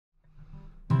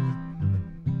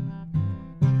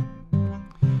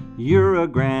You're a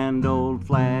grand old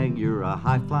flag, you're a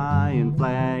high-flying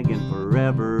flag, and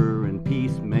forever in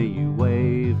peace may you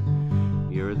wave.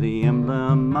 You're the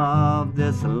emblem of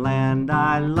this land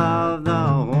I love, the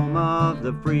home of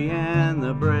the free and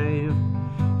the brave.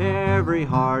 Every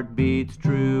heart beats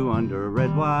true under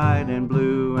red, white, and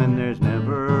blue, and there's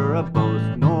never a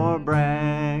boast nor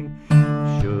brag.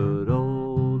 Should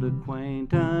old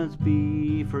acquaintance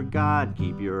be forgot,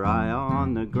 keep your eye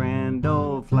on the grand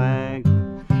old flag.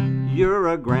 You're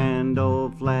a grand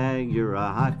old flag, you're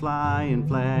a high-flying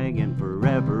flag, and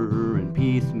forever in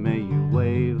peace may you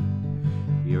wave.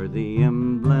 You're the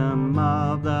emblem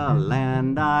of the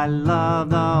land I love,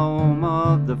 the home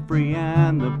of the free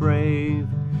and the brave.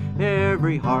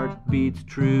 Every heart beats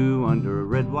true under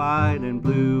red, white, and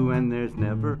blue, and there's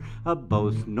never a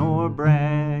boast nor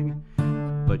brag.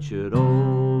 But should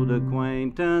old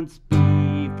acquaintance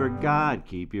be forgot,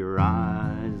 keep your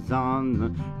eyes on the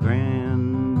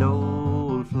grand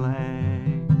old flag.